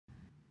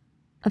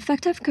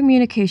Effective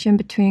communication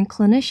between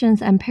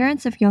clinicians and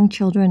parents of young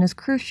children is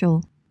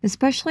crucial,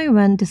 especially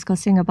when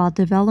discussing about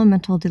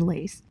developmental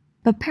delays.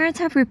 But parents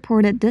have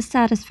reported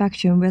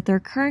dissatisfaction with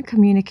their current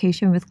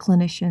communication with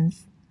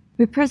clinicians.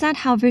 We present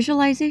how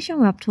visualization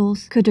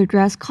Webtools could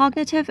address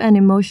cognitive and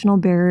emotional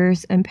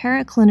barriers in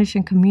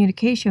parent-clinician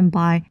communication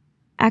by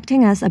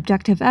acting as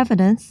objective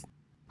evidence,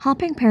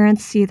 helping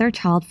parents see their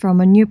child from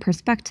a new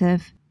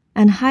perspective,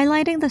 and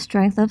highlighting the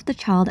strength of the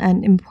child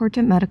and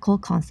important medical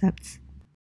concepts.